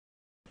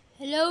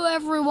Hello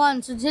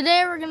everyone, so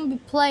today we're going to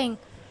be playing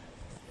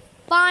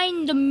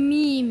Find the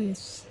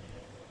Memes.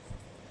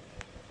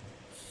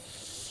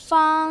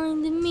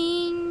 Find the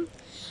meme,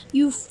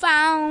 you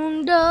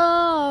found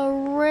a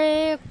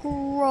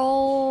Rickroll.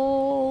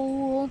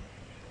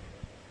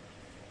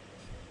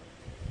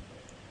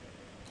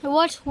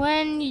 What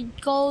when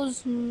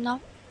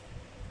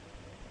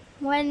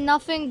when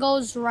nothing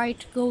goes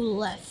right, go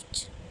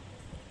left.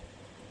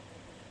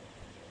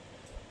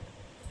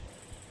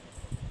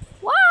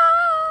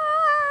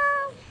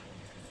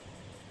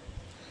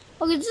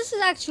 Okay, this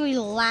is actually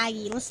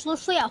laggy. Let's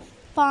play a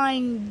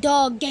Find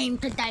the game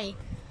today.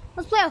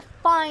 Let's play a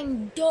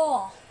Find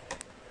the.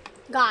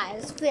 Guys,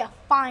 let's play a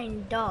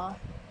Find the.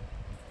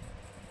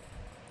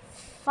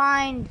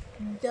 Find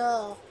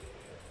the.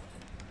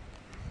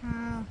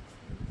 Hmm.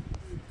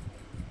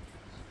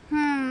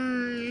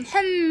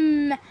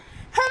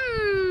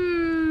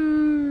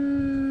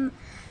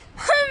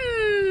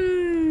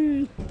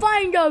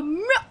 Find the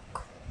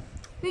milk.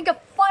 We need to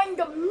find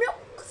the milk.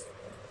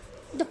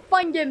 To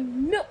find the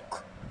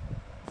milk.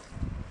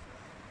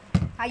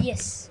 Ah,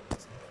 yes.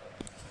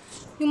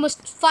 You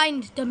must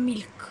find the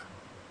milk.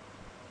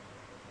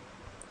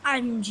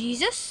 I'm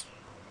Jesus.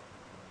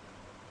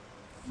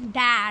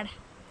 Dad.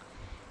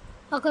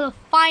 I'm gonna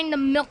find the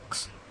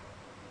milks.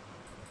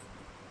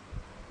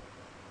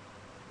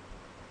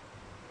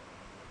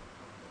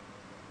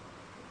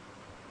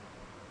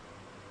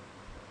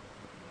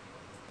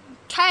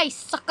 Okay,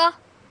 sucker.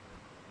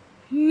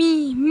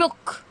 Me,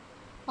 milk.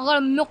 I got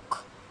a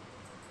milk.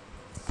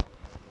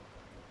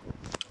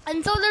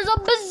 And so there's a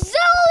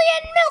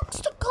bazillion milks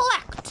to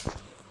collect.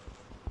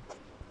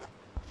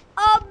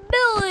 A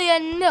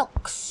billion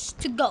milks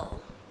to go.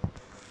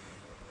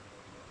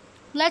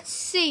 Let's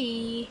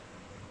see.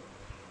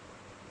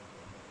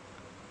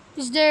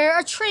 Is there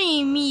a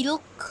tree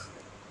milk?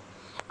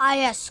 Ah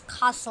yes,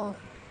 castle.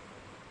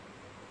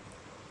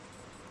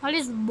 What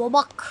is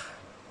Wobbuck?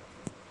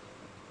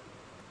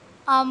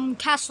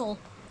 Castle.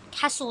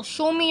 Castle,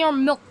 show me your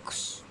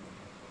milks.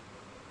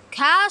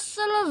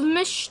 Castle of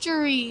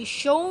Mystery,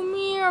 show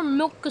me your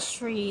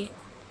milkistry.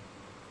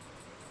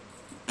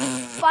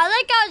 I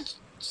like us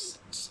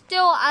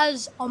still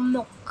as a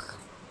milk.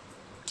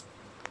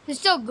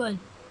 It's still good.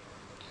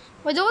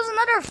 But there was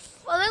another.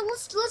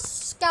 Let's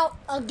scout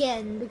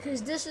again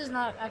because this is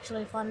not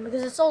actually fun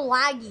because it's so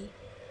laggy.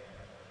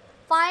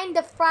 Find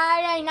the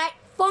Friday Night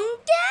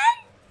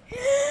Funkin'.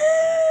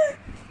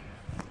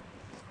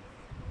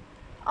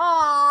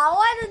 Aw,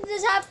 why did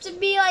this have to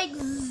be like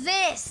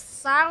this?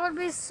 I would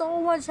be so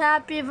much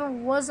happy if it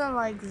wasn't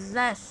like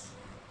this.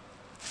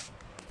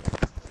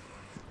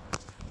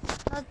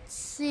 Let's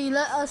see,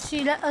 let us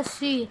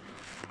see.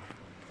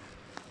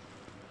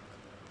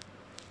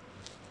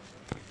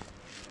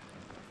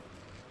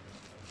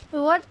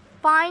 What?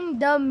 Find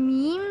the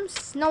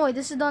memes? No, wait,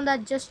 this is the one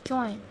that just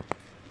joined.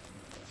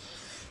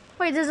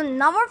 Wait, there's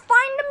another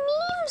Find the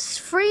Memes?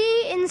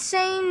 Free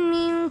insane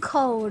meme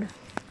code.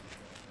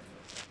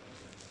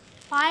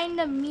 Find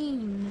the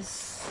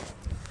memes.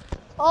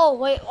 Oh,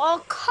 wait,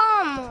 oh,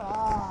 come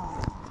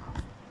on.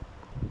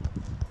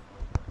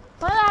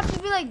 Why does it have to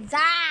be like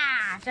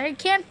that? I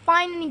can't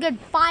find any good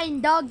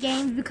Find the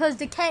games because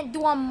they can't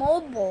do on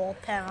mobile,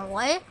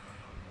 apparently.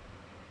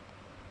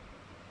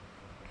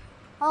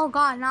 Oh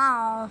god,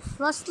 now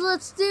let's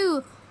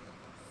do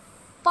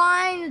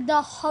find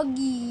the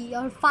huggy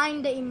or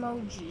find the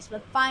emojis,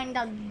 but find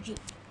the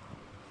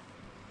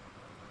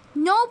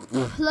nope.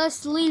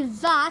 Let's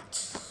leave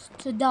that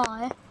to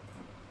die.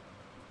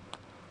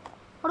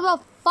 What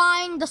about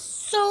find the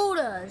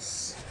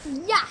sodas?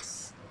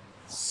 Yes,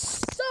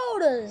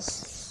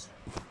 sodas.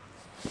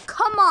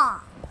 Come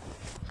on.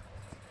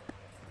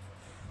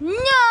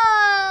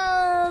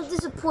 No,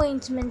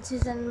 disappointment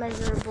is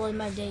unmeasurable in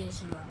my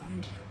days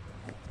around.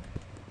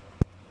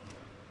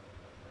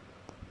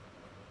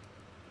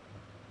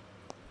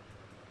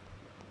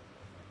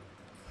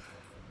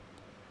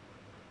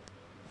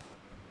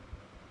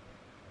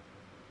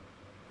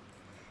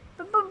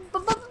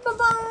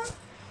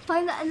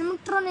 Find the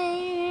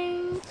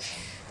animatronic.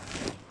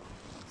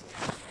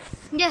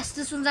 Yes,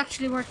 this one's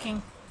actually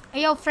working.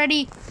 Hey, yo,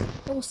 Freddy.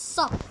 Yo, what's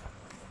up?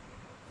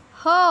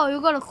 Oh,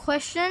 you got a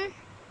question?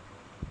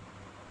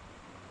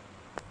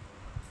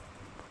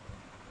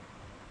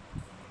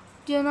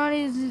 Do you not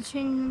easily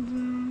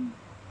change?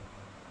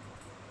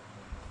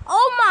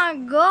 Oh my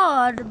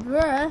god,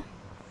 bruh.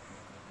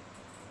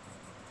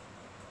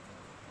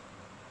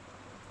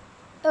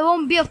 It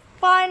won't be a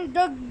Find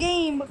the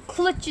Game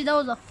glitchy. That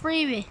was a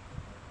freebie.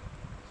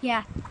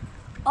 Yeah.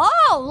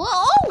 Oh,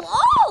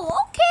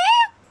 okay.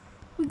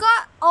 We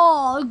got,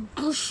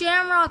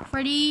 Shamrock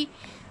Freddy.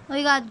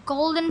 We got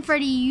Golden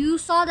Freddy. You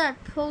saw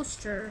that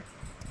poster.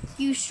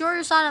 You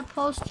sure saw that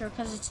poster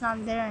because it's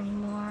not there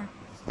anymore.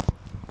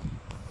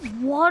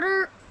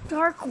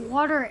 Dark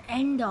water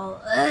endo.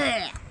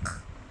 Ugh.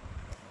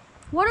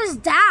 What is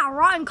that?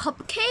 Rotten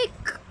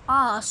cupcake?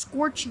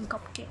 Scorching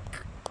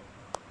cupcake.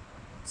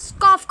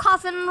 Scoff,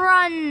 cough, and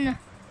run.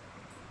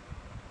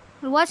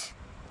 What?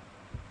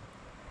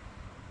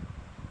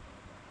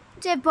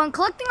 Tip: when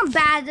collecting a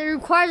badge that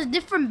requires a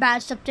different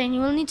badge to obtain,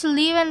 you will need to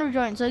leave and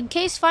rejoin. So in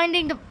case of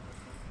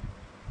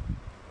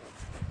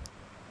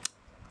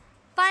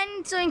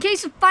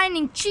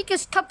finding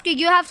Chica's cupcake,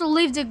 you have to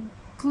leave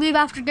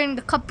after getting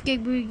the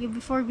cupcake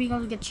before being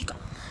able to get Chica.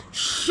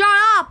 Shut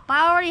up!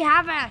 I already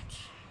have it.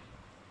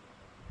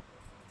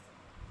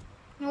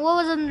 And what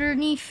was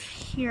underneath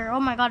here? Oh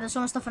my god, there's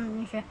so much stuff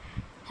underneath here.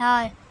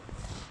 Hi.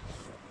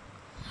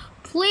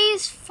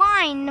 Please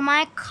find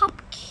my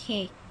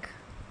cupcake.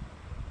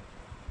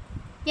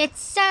 It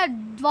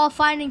said while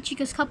finding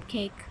Chica's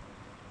cupcake.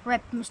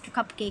 Rip, Mr.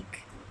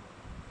 Cupcake.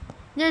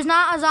 There's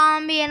not a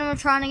zombie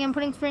animatronic, and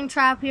putting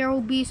Springtrap here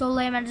will be so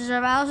lame I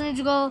deserve. I also need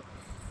to go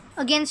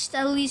against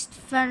at least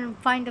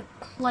find a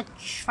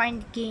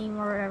game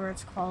or whatever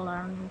it's called.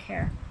 I don't even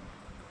care.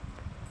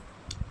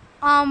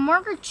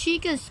 Where could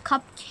Chica's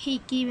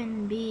cupcake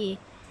even be?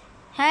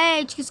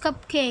 Hey, Chica's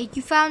cupcake,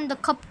 you found the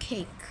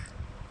cupcake.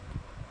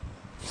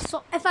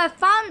 So if I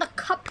found the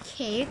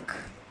cupcake,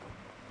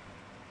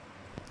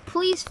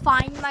 please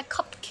find my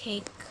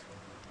cupcake.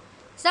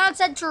 So now it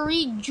said to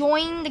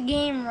rejoin the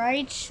game,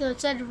 right? So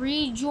it said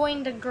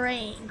rejoin the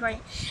grain. Even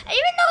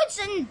though it's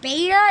in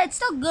beta, it's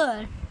still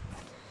good.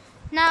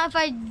 Now if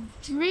I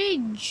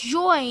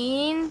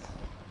rejoin,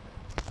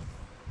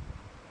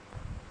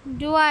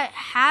 do I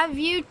have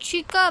you,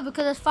 Chica?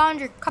 Because I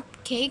found your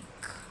cupcake.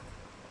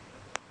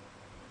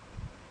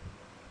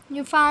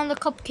 You found the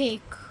cupcake.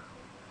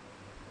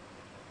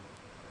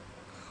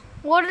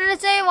 What did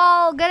it say?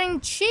 While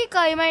getting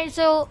Chica, you might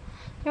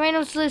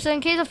not sleep. So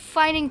in case of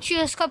finding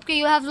Chica's cupcake,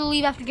 you have to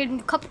leave after getting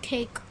the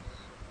cupcake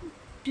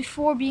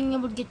before being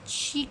able to get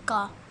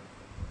Chica.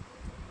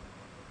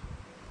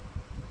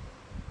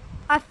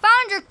 I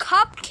found your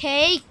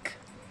cupcake.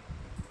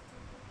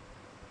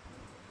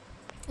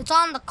 It's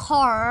on the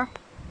car.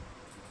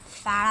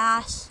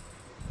 Fat ass.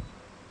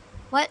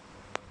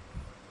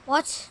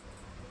 What?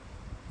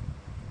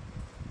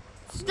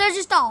 So there's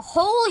just a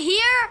hole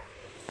here?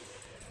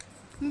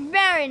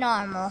 Very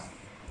normal.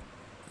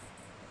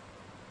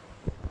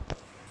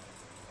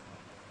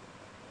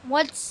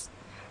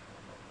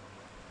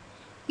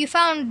 You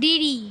found Dee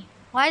Dee.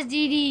 Why is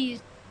Dee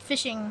Dee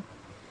fishing?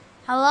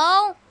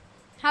 Hello?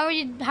 How are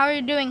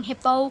you doing,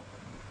 Hippo?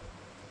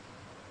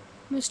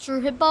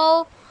 Mr.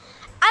 Hippo?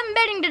 I'm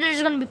betting that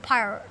there's gonna be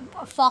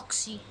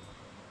Foxy.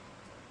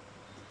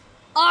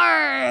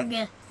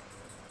 Arg!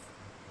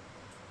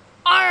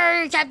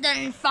 Arg,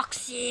 Captain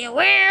Foxy,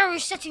 where are we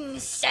setting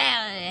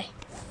sail?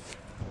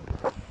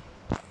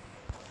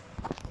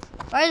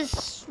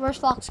 Where's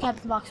Fox,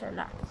 Captain Fox right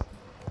now?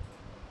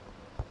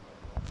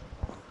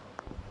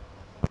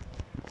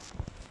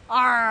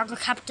 Arg,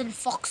 Captain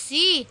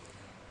Foxy.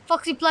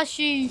 Foxy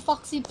plushie,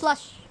 Foxy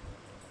plush.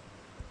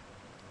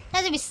 There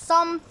has to be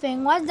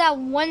something. What is that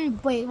one?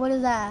 Wait, what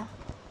is that?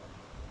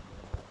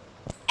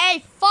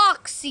 Hey,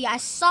 Foxy, I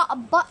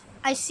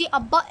see a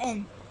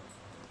button.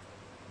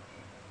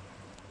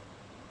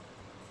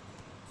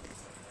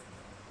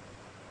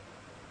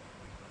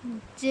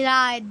 Did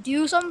I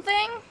do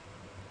something?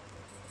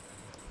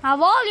 My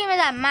volume is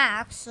at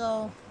max,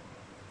 so.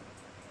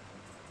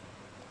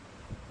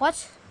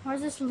 What?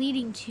 Where's this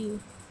leading to?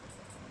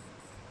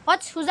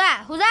 What? Who's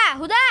that? Who's that?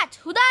 Who that?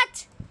 Who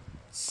that?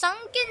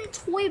 Sunken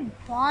Toy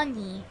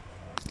Bonnie.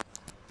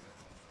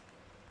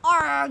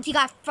 Arrgh, you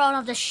got thrown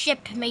off the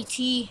ship,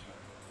 matey.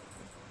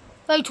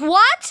 Wait,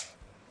 what?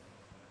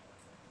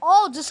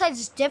 Oh, this side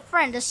is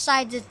different. This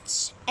side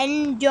it's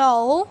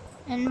Endo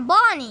and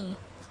Bonnie.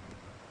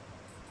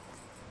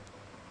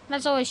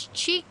 That's always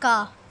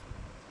Chica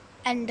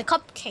and the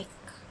cupcake.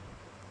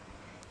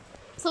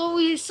 So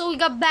we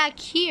got back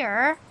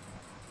here.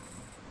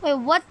 Wait,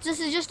 what? This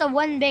is just a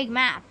one big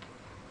map.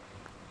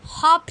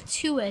 Hop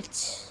to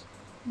it.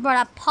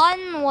 But a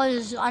pun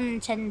was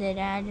unintended, and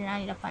I did not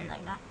need a pun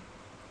like that.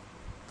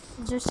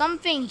 Is there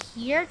something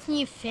here? Can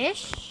you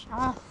fish? I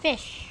want to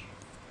fish.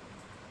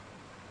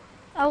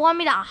 I want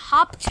me to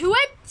hop to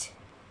it?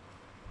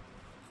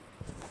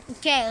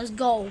 Okay, let's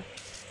go.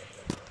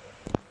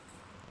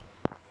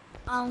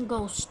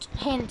 Ghost.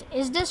 Hint,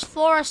 is this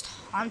forest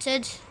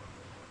haunted?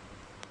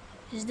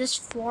 Is this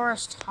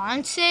forest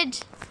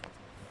haunted?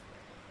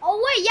 Oh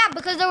wait, yeah,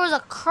 because there was a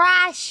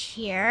crash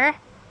here.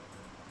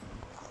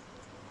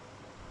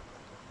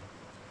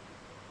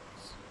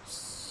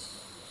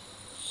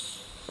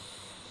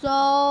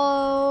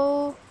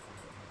 So,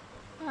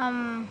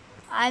 I'm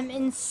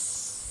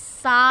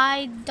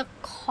inside the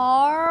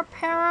car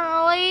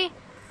apparently.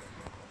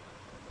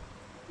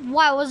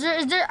 Why is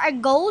there a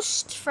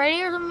ghost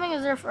Freddy or something?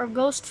 Is there a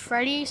ghost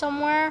Freddy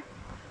somewhere?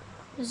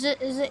 Is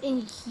it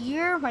in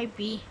here? Might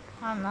be.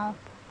 I don't know.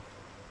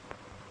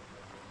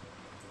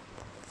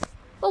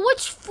 But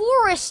which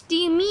forest do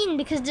you mean?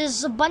 Because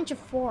there's a bunch of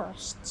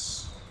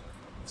forests.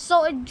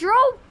 So it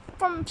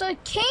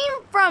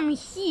came from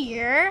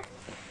here.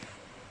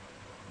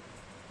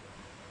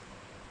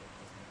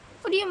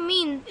 What do you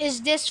mean,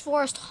 is this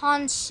forest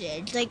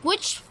haunted? Like,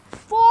 which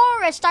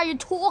forest are you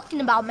talking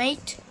about,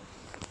 mate?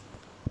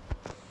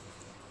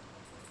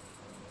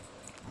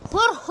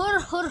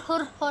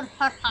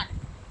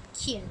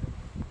 Here.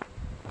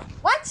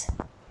 What?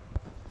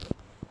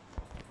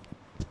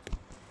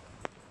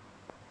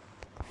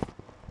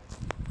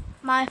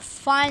 My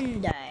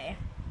fun day.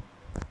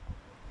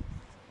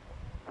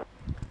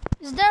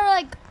 Is there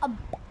like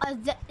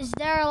is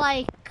there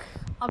like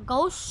a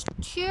ghost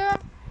here?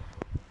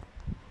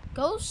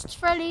 Ghost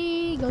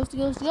Freddy, ghost.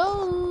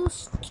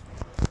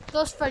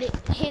 Ghost Freddy.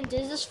 Hint: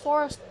 is this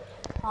forest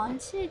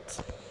haunted?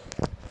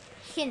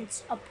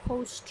 Hint: a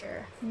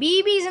poster.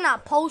 BB's in a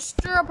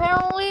poster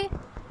apparently.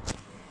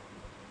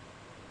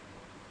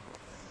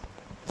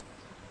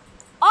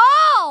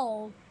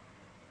 Oh!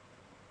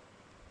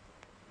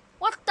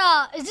 What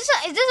the? Is this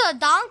a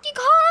Donkey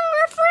Kong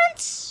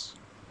reference?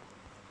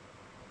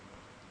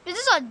 Is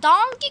this a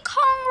Donkey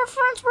Kong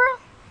reference, bro?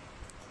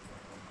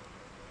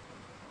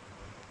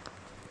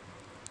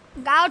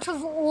 Out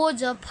of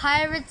order,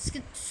 pirates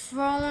get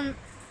thrown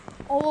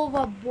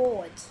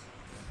overboard.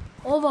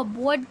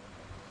 Overboard?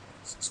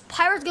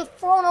 Pirates get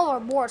thrown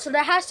overboard, so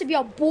there has to be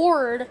a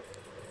board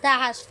that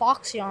has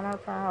Foxy on it,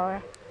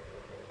 apparently.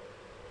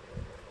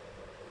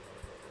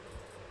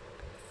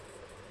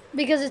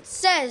 Because it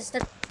says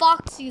that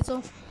Foxy,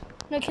 so...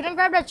 No, can I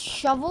grab that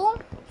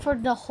shovel for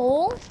the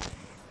hole?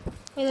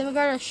 Wait, let me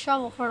grab a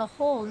shovel for the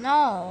hole.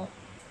 No.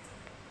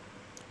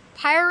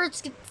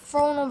 Pirates get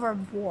thrown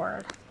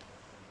overboard.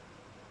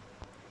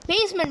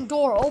 Basement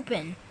door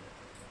open.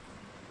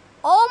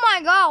 Oh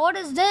my god, what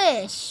is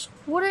this?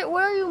 What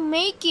are you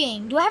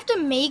making? Do I have to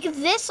make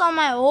this on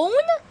my own?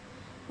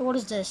 What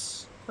is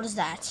this? What is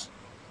that?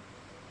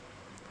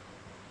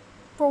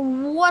 For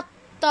what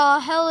the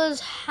hell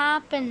is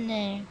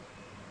happening?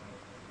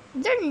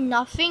 Is there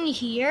nothing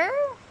here?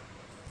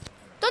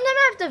 Don't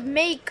I have to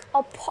make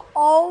a...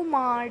 Oh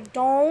my,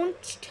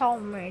 don't tell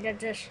me that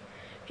this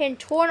can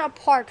torn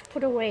apart,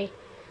 put away.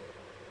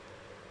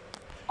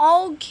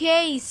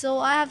 Okay, so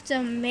I have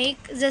to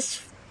make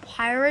this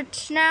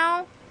pirate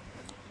now.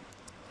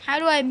 How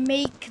do I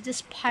make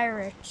this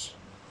pirate?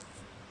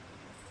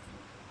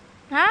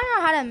 I don't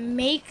know how to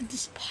make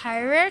this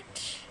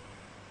pirate.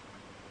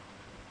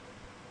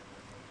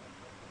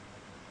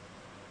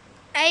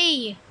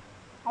 Hey,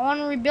 I want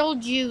to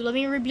rebuild you. Let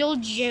me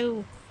rebuild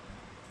you.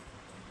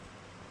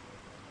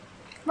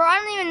 Bro, I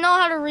don't even know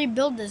how to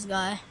rebuild this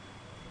guy.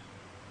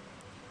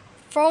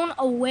 Thrown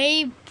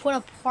away, put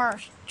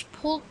apart.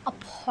 Pulled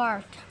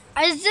apart.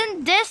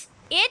 Isn't this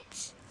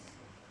it?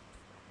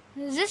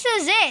 This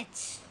is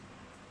it.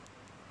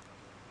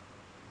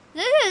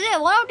 This is it.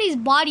 One of these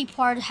body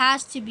parts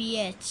has to be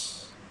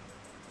it.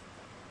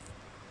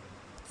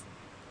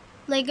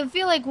 Like, I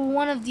feel like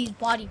one of these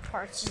body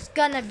parts is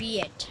gonna be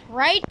it,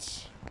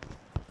 right?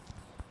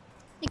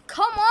 Like,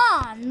 come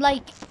on.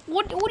 Like,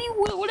 what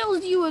else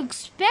do you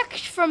expect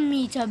from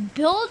me to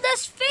build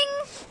this thing?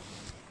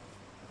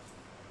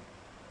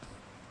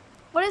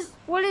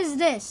 What is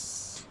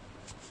this?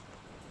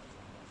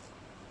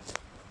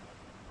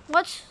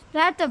 What's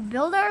that, the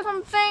builder or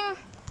something?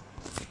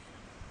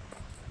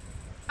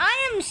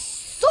 I am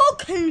so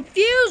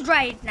confused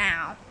right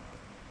now.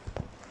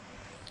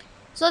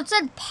 So it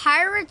said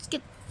pirates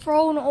get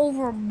thrown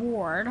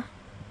overboard.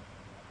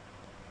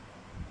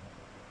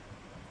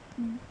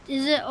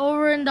 Is it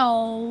over in the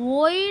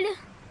void?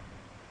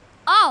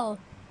 Oh.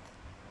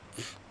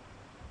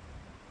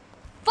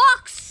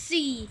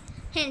 Foxy!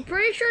 Hey, I'm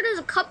pretty sure there's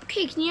a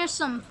cupcake near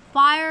some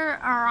fire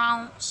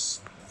around.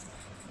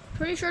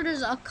 Pretty sure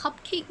there's a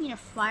cupcake near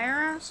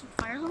fire. Some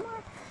fire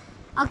somewhere?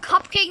 A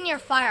cupcake near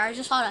fire. I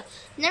just saw that.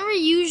 Never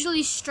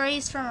usually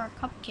strays from our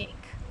cupcake.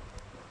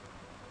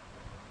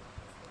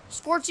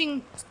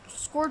 Scorching,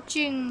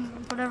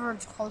 whatever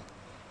it's called.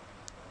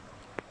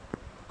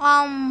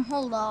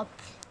 Hold up.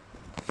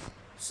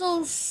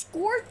 So,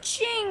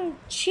 Scorching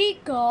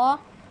Chica.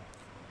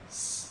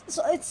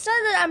 So, it said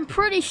that I'm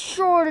pretty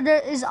sure there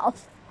is a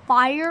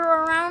fire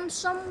around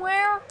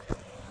somewhere.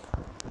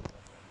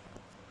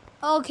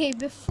 Okay,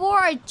 before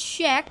I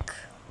check,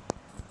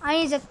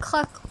 I need to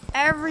click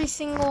every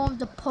single of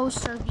the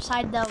posters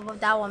beside that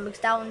one, because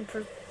that one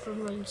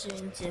proves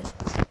into.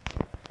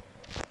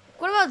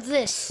 What about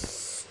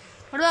this?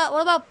 What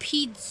about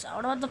pizza?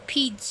 What about the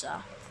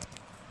pizza?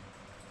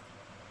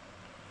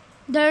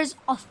 There's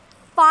a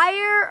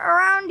fire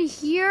around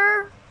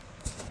here,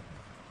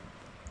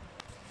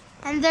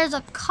 and there's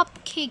a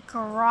cupcake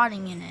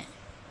rotting in it.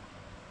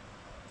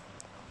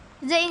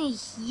 Is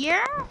it in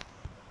here?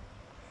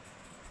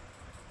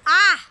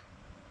 Ah!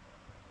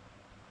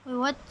 Wait,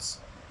 what?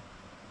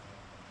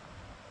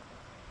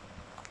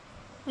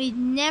 Wait,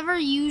 never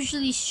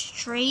usually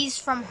strays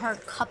from her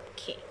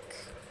cupcake.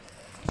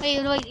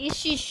 Wait, is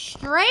she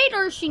straight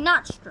or is she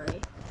not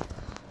straight?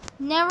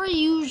 Never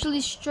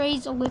usually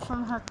strays away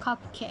from her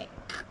cupcake.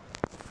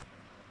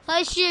 So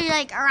is she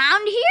like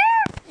around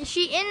here? Is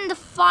she in the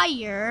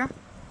fire?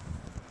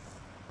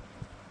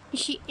 Is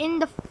she in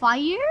the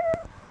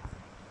fire?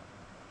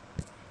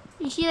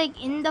 Is she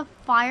like in the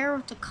fire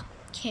with the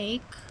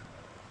cupcake?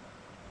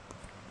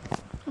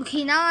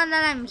 Okay, now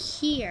that I'm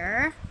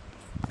here,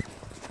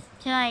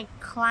 can I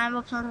climb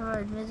up some sort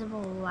of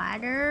invisible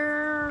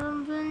ladder or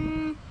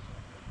something?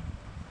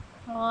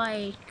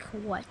 Like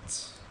what?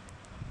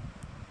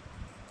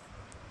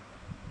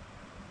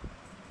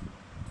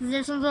 Is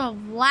there some sort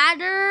of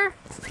ladder?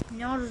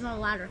 No, there's no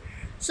ladder.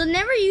 So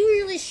Never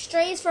usually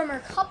strays from her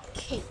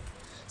cupcake.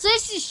 So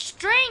she's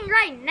straying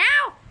right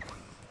now?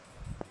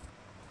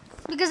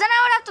 Because then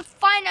I would have to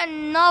find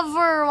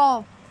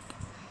another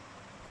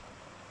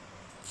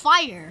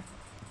fire.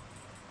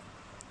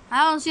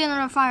 I don't see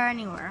another fire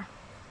anywhere.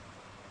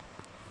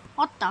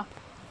 What the?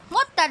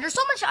 There's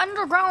so much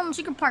underground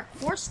secret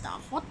parkour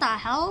stuff. What the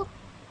hell?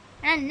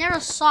 And I never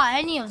saw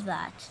any of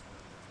that.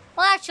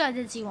 Well, actually, I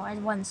did see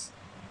one once.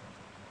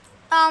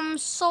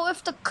 So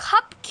if the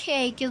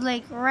cupcake is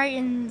like right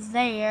in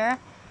there,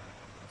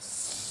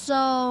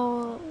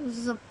 so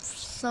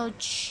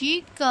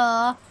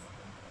Chica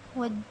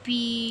would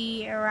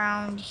be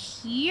around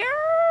here.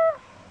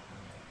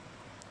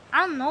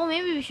 I don't know.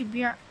 Maybe we should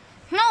be.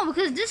 No,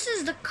 because this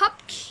is the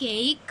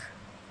cupcake.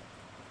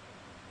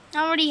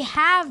 I already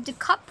have the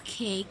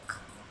cupcake.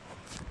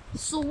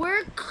 So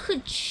where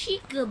could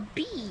Chica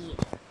be?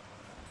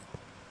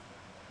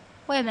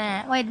 Wait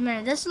a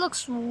minute. This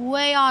looks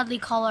way oddly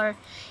colored.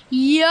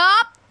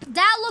 Yup,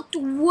 that looked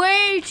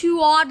way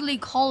too oddly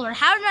colored.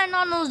 How did I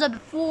not notice that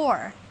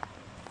before?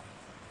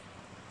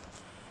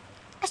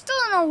 I still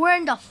don't know where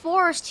in the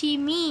forest he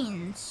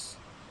means.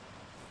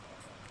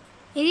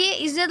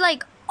 Is it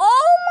like,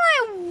 oh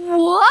my,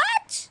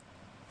 what?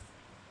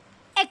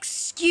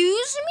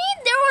 Excuse me?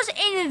 There was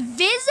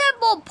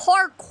invisible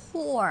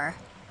parkour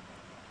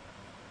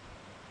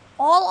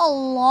all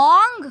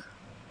along?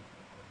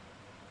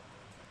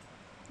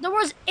 There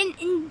was an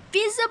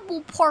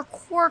invisible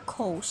parkour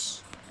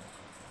course.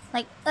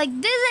 Like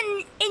there's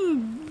an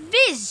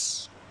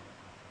invis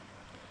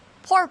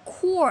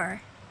parkour.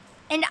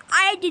 And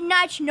I did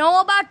not know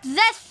about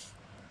this.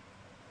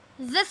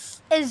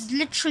 This is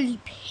literally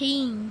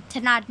pain to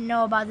not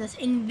know about this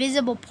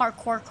invisible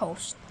parkour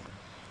course.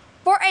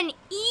 For an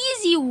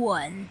easy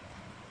one.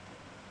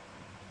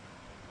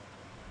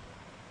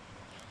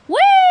 Whee!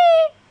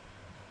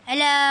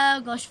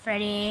 Hello, Ghost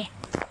Freddy.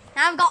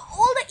 Now I've got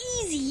all the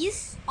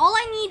easies. All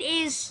I need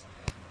is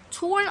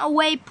torn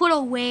away, put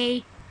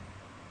away.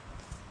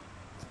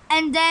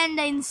 And then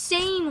the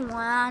insane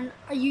one.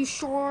 Are you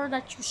sure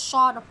that you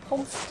saw the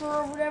poster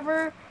or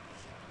whatever?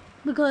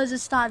 Because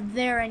it's not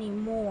there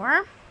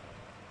anymore.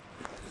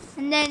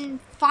 And then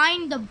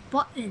find the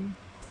button.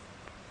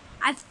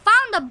 I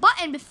found the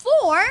button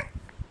before.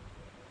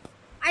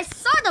 I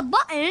saw the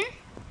button.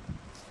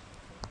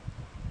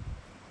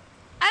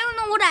 I don't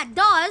know what that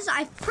does.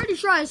 I'm pretty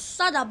sure I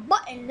saw the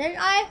button. Then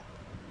I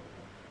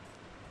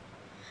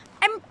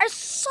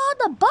saw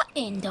the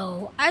button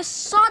though. I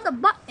saw the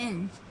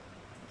button.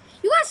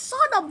 You guys saw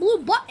the blue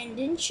button,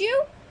 didn't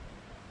you?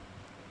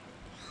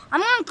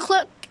 I'm gonna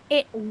click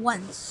it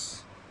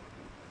once.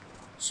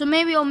 So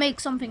maybe it'll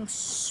make something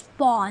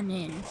spawn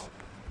in.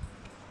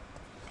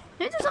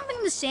 Maybe there's something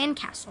in the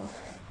sandcastle.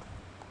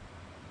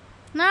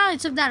 No, I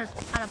took that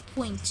at a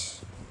point.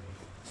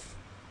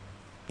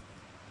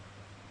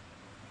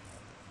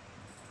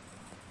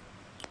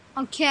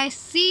 Okay, I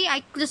see.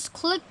 I just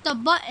clicked the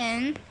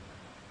button.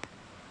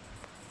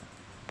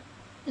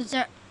 Is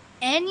there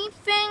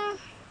anything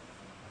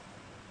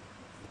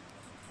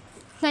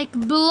like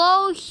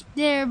below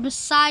there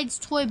besides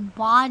Toy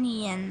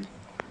Bonnie and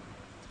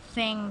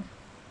thing?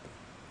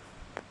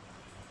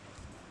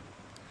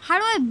 How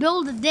do I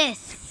build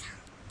this?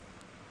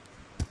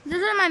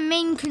 This is my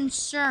main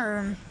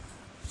concern.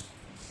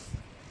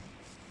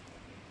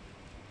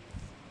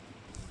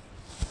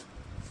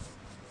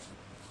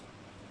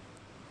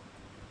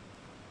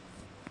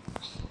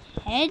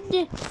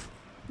 Head?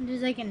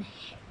 There's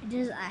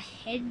a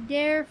head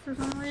there for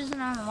some reason.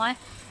 I don't know why.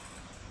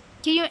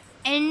 Can you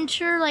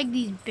enter like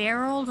these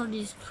barrels or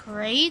these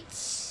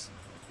crates?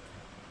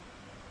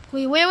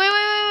 Wait.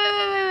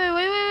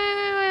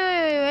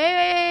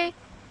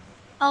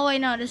 Oh wait,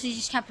 no, this is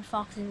just Captain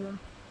Fox's room.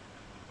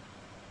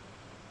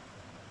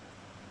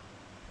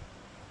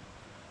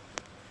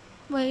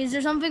 Wait, is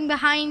there something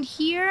behind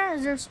here?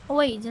 Oh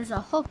wait, there's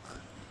a hook.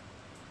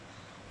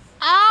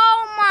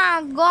 Oh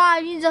my god,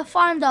 I need to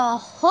find a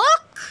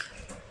hook?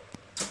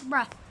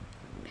 Bruh.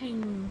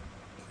 Pain.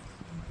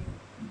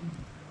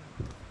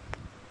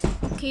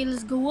 Okay,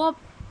 let's go up.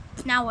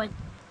 Now what?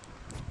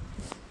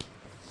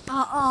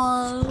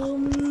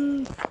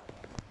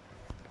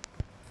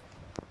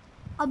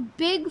 A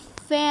big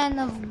fan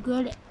of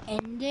good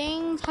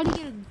endings. How do you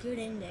get a good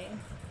ending?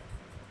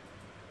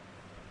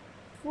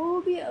 What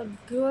would be a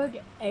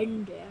good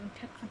ending,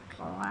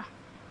 technically?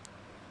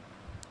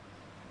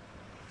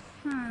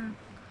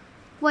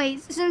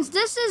 Wait, since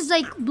this is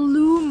like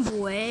Balloon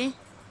Boy,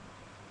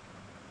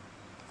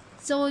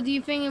 so do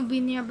you think it'll be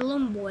near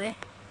Balloon Boy?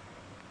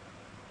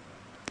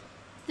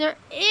 There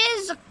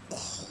is a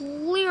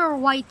clear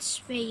white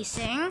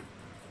spacing.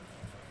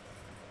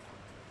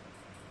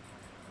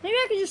 Maybe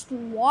I could just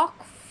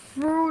walk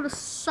through the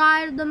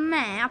side of the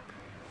map.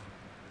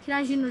 Can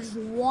I just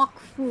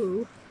walk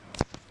through?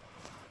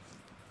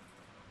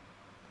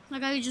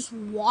 Like I could just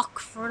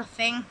walk through the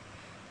thing.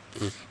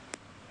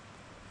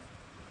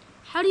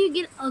 How do you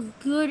get a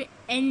good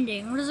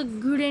ending? What does a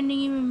good ending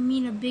even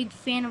mean? A big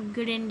fan of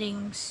good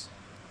endings.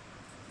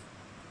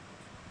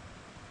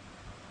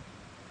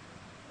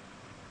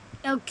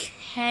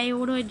 Okay,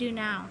 what do I do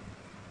now?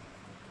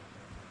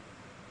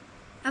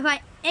 If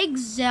I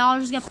exit, I'll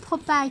just get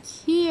put back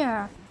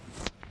here.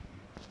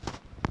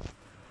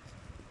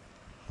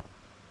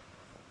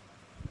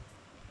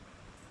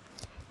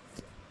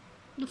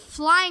 The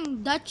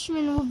Flying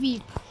Dutchman will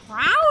be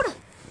proud?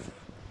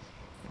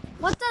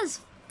 What does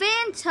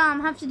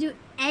Phantom have to do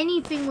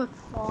anything with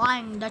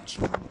Flying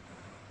Dutchman?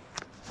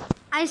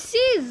 I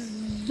see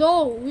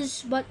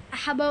those, but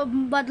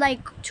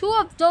like 2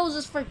 of those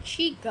is for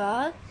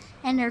Chica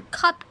and her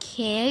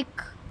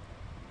cupcake.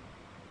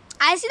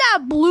 I see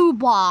that blue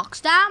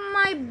box. That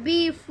might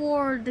be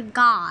for the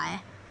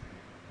guy.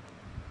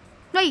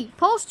 Wait,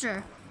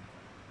 poster.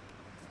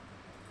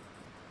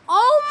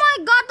 Oh my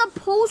god, the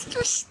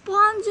poster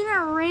spawns in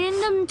at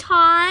random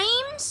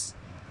times?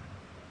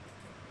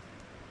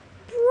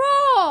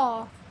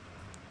 Bro.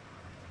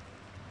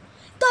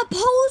 The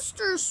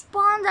poster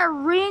spawns at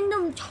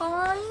random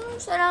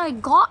times and I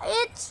got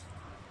it?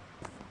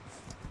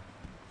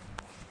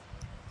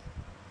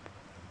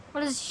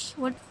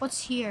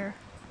 What's here?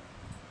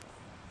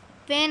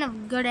 Fan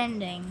of good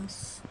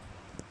endings.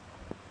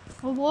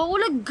 What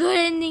would a good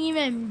ending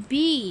even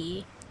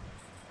be?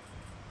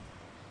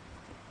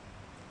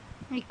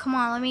 Hey, come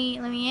on, let me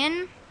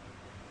in.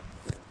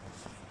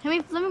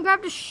 Let me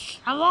grab the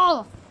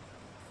shovel.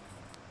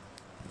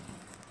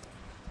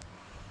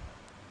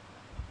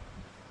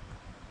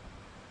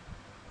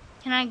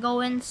 Can I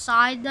go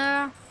inside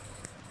there?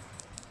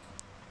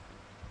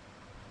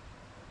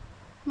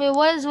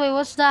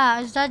 What's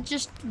that? Is that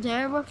just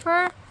there with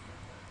her?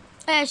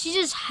 Yeah, she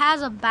just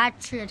has a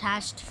battery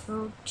attached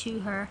to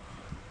her.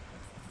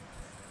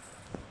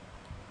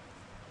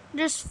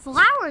 There's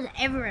flowers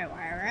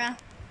everywhere.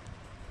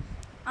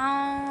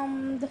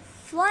 The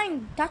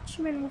Flying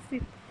Dutchman will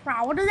be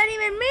proud. What does that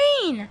even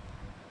mean?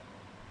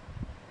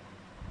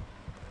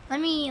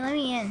 Let me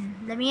in.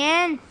 Let me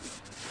in.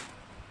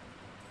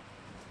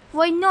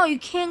 Wait, no, you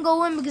can't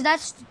go in because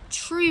that's the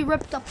tree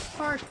ripped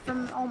apart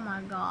from. Oh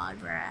my god,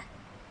 bruh.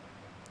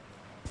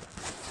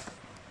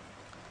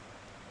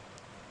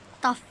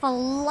 The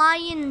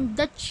Flying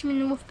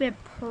Dutchman will be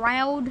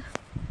proud.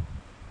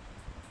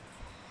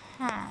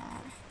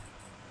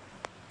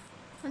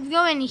 Let's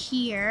go in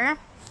here.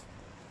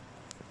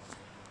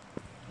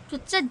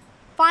 It said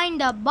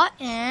find a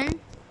button.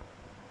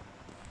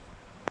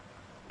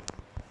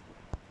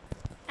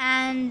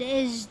 And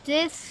is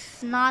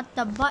this not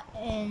the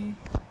button?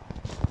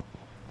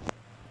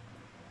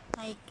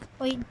 Like,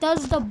 wait,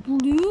 does the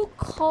blue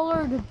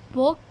colored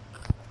book?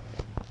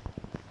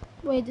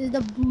 Wait, is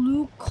the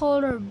blue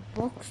colored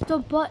book the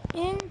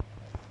button?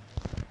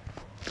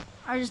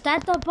 Or is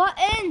that the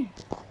button?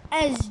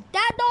 Is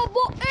that the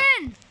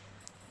button?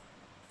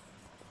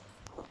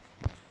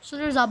 So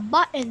there's a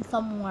button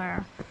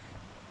somewhere.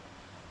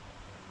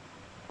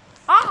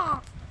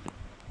 Ah!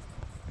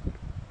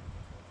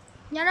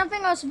 Yeah, I don't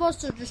think I was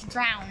supposed to just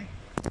drown.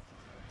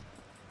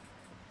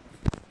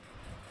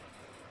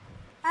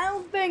 I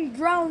don't think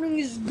drowning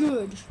is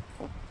good.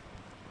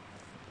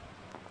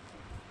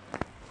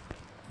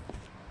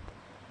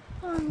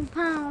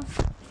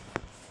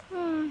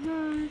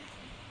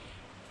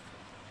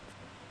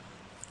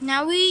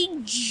 Now we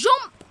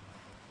jump.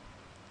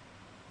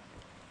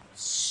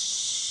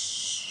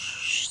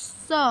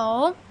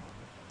 So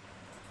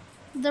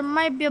there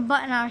might be a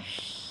button out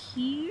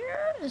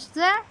here. Is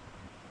there?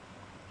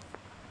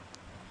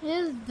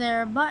 Is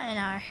there a button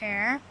out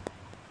here?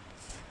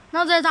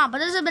 No, there's not. But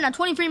this has been a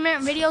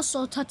 23-minute video,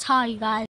 so ta-ta, you guys.